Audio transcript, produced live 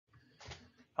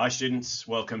Hi students,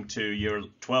 welcome to Year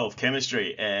 12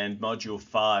 Chemistry and Module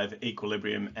 5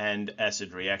 Equilibrium and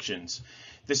Acid Reactions.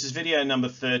 This is video number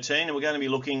 13 and we're going to be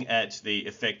looking at the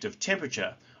effect of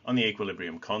temperature on the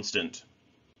equilibrium constant.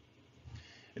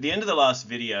 At the end of the last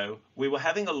video we were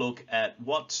having a look at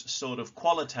what sort of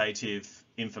qualitative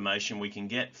information we can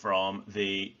get from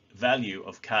the value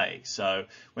of K. So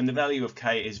when the value of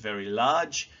K is very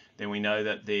large, then we know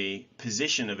that the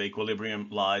position of equilibrium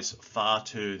lies far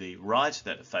to the right,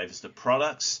 that it favours the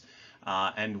products,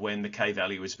 and when the K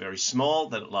value is very small,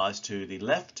 that it lies to the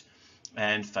left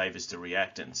and favours the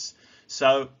reactants.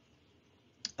 So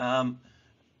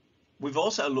we've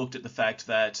also looked at the fact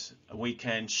that we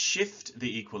can shift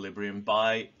the equilibrium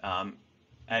by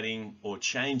adding or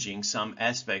changing some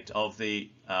aspect of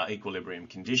the equilibrium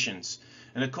conditions.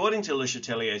 And according to Le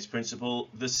Chatelier's principle,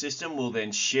 the system will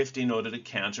then shift in order to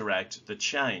counteract the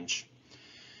change.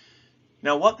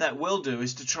 Now what that will do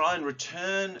is to try and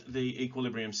return the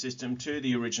equilibrium system to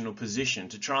the original position,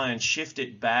 to try and shift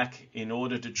it back in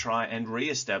order to try and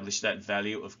re-establish that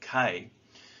value of K.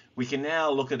 We can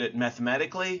now look at it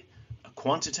mathematically,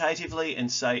 quantitatively, and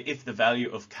say if the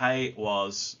value of K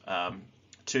was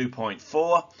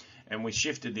 2.4, and we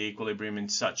shifted the equilibrium in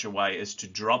such a way as to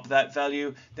drop that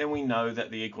value, then we know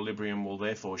that the equilibrium will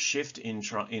therefore shift in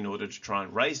order to try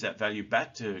and raise that value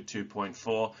back to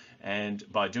 2.4, and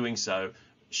by doing so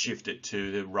shift it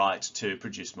to the right to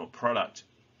produce more product.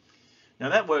 Now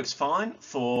that works fine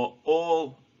for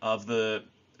all of the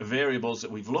variables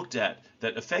that we've looked at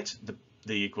that affect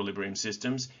the equilibrium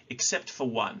systems, except for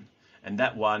one, and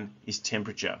that one is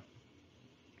temperature.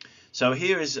 So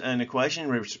here is an equation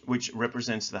which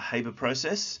represents the Haber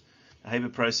process. The Haber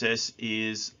process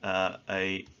is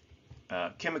a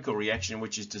chemical reaction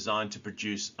which is designed to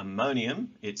produce ammonium.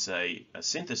 It's a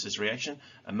synthesis reaction,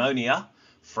 ammonia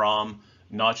from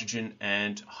nitrogen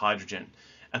and hydrogen,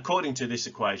 according to this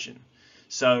equation.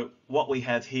 So what we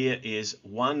have here is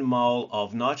 1 mole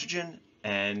of nitrogen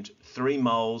and 3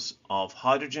 moles of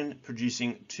hydrogen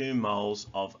producing 2 moles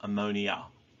of ammonia.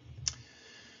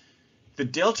 The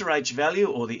delta H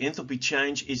value, or the enthalpy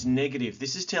change, is negative.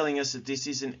 This is telling us that this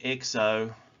is an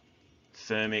exothermic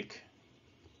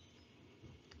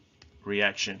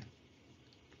reaction.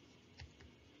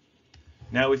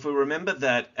 Now, if we remember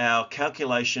that our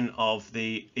calculation of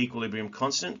the equilibrium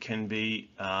constant can be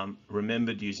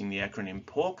remembered using the acronym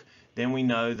PORC, then we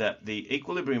know that the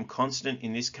equilibrium constant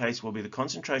in this case will be the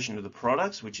concentration of the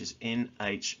products, which is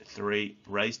NH3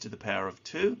 raised to the power of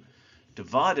 2,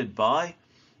 divided by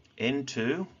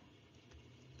N2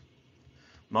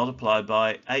 multiplied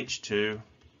by H2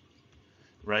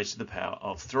 raised to the power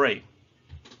of 3.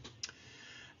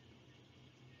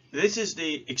 This is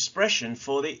the expression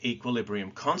for the equilibrium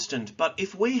constant, but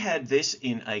if we had this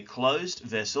in a closed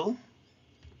vessel,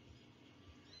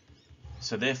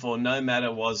 so therefore no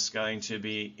matter was going to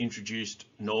be introduced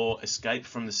nor escape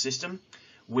from the system,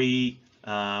 we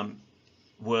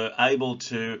were able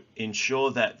to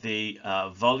ensure that the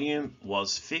volume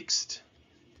was fixed.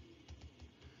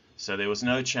 So there was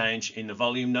no change in the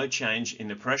volume, no change in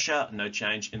the pressure, no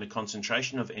change in the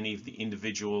concentration of any of the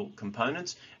individual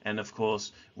components, and of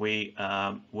course we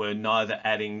were neither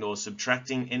adding nor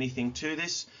subtracting anything to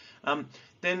this.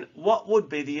 Then what would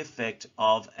be the effect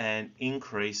of an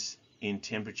increase in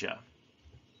temperature?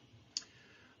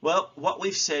 Well, what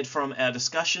we've said from our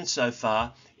discussion so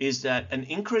far is that an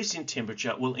increase in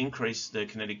temperature will increase the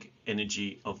kinetic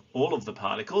energy of all of the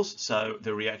particles, so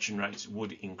the reaction rates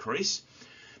would increase.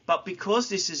 But because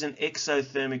this is an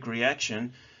exothermic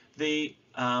reaction, the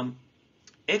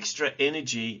extra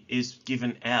energy is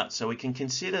given out, so we can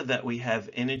consider that we have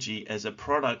energy as a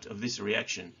product of this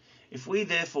reaction. If we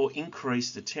therefore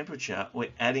increase the temperature,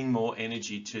 we're adding more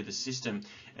energy to the system,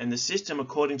 and the system,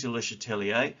 according to Le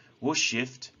Chatelier, will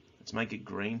shift, let's make it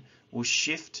green, will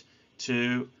shift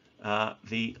to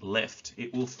the left.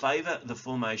 It will favour the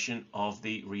formation of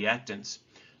the reactants.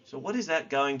 So what is that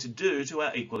going to do to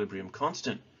our equilibrium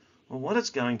constant? Well, what it's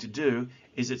going to do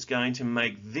is it's going to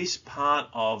make this part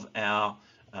of our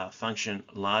function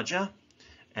larger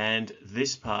and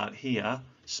this part here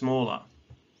smaller.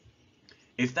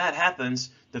 If that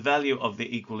happens, the value of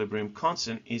the equilibrium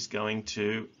constant is going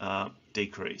to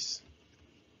decrease.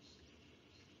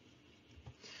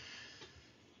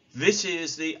 This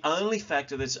is the only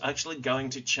factor that's actually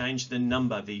going to change the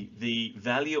number. The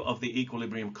value of the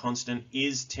equilibrium constant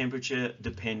is temperature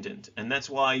dependent, and that's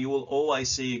why you will always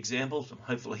see examples,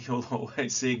 hopefully you'll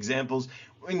always see examples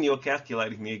when you're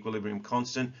calculating the equilibrium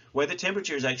constant where the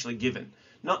temperature is actually given.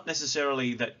 Not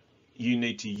necessarily that you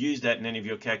need to use that in any of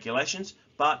your calculations,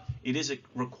 but it is a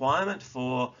requirement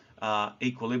for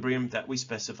equilibrium that we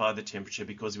specify the temperature,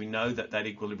 because we know that that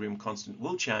equilibrium constant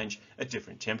will change at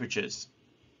different temperatures.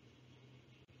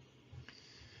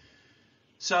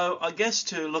 So I guess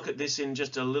to look at this in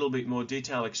just a little bit more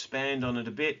detail, expand on it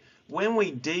a bit, when we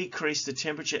decrease the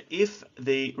temperature, if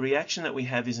the reaction that we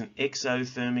have is an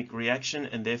exothermic reaction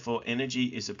and therefore energy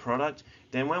is a product,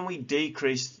 then when we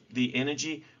decrease the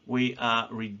energy, we are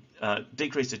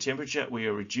decrease the temperature, we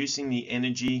are reducing the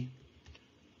energy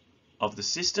of the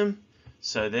system.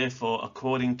 So therefore,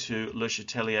 according to Le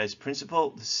Chatelier's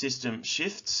principle, the system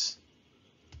shifts.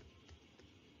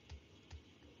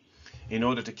 In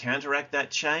order to counteract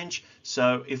that change,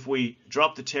 so if we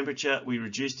drop the temperature, we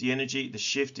reduce the energy, the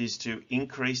shift is to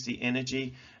increase the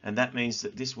energy, and that means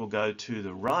that this will go to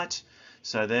the right.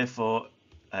 So therefore,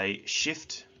 a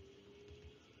shift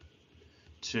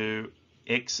to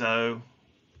exothermic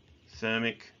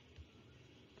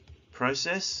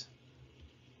process.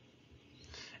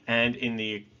 And in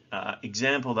the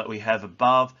example that we have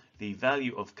above, the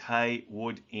value of K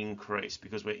would increase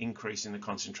because we're increasing the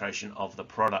concentration of the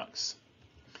products.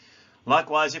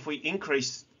 Likewise, if we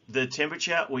increase the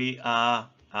temperature, we are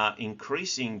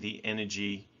increasing the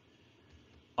energy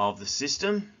of the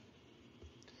system.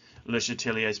 Le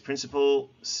Chatelier's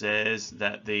principle says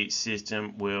that the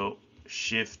system will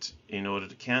shift in order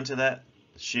to counter that,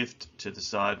 shift to the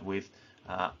side with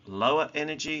lower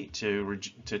energy to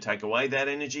take away that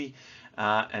energy,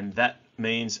 and that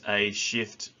means a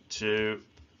shift to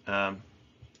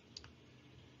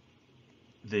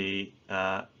the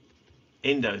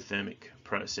endothermic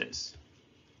process,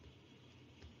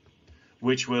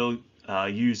 which will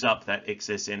use up that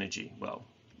excess energy. Well,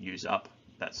 use up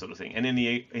that sort of thing. And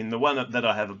in the one that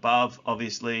I have above,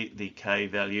 obviously the K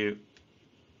value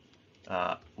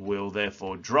will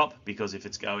therefore drop, because if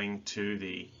it's going to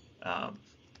the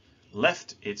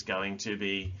left, it's going to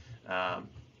be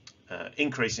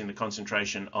increasing the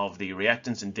concentration of the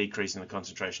reactants and decreasing the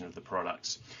concentration of the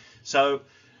products. So,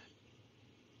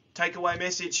 takeaway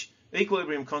message: the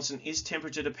equilibrium constant is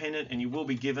temperature dependent, and you will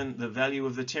be given the value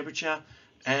of the temperature,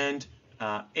 and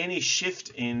any shift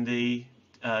in the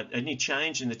any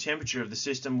change in the temperature of the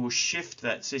system will shift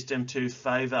that system to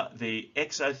favor the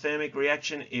exothermic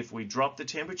reaction if we drop the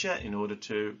temperature in order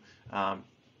to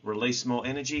release more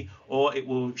energy, or it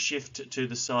will shift to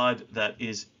the side that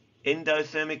is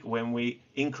endothermic when we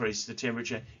increase the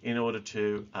temperature in order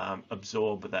to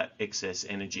absorb that excess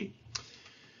energy.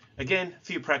 Again, a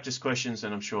few practice questions,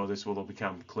 and I'm sure this will all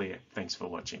become clear. Thanks for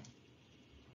watching.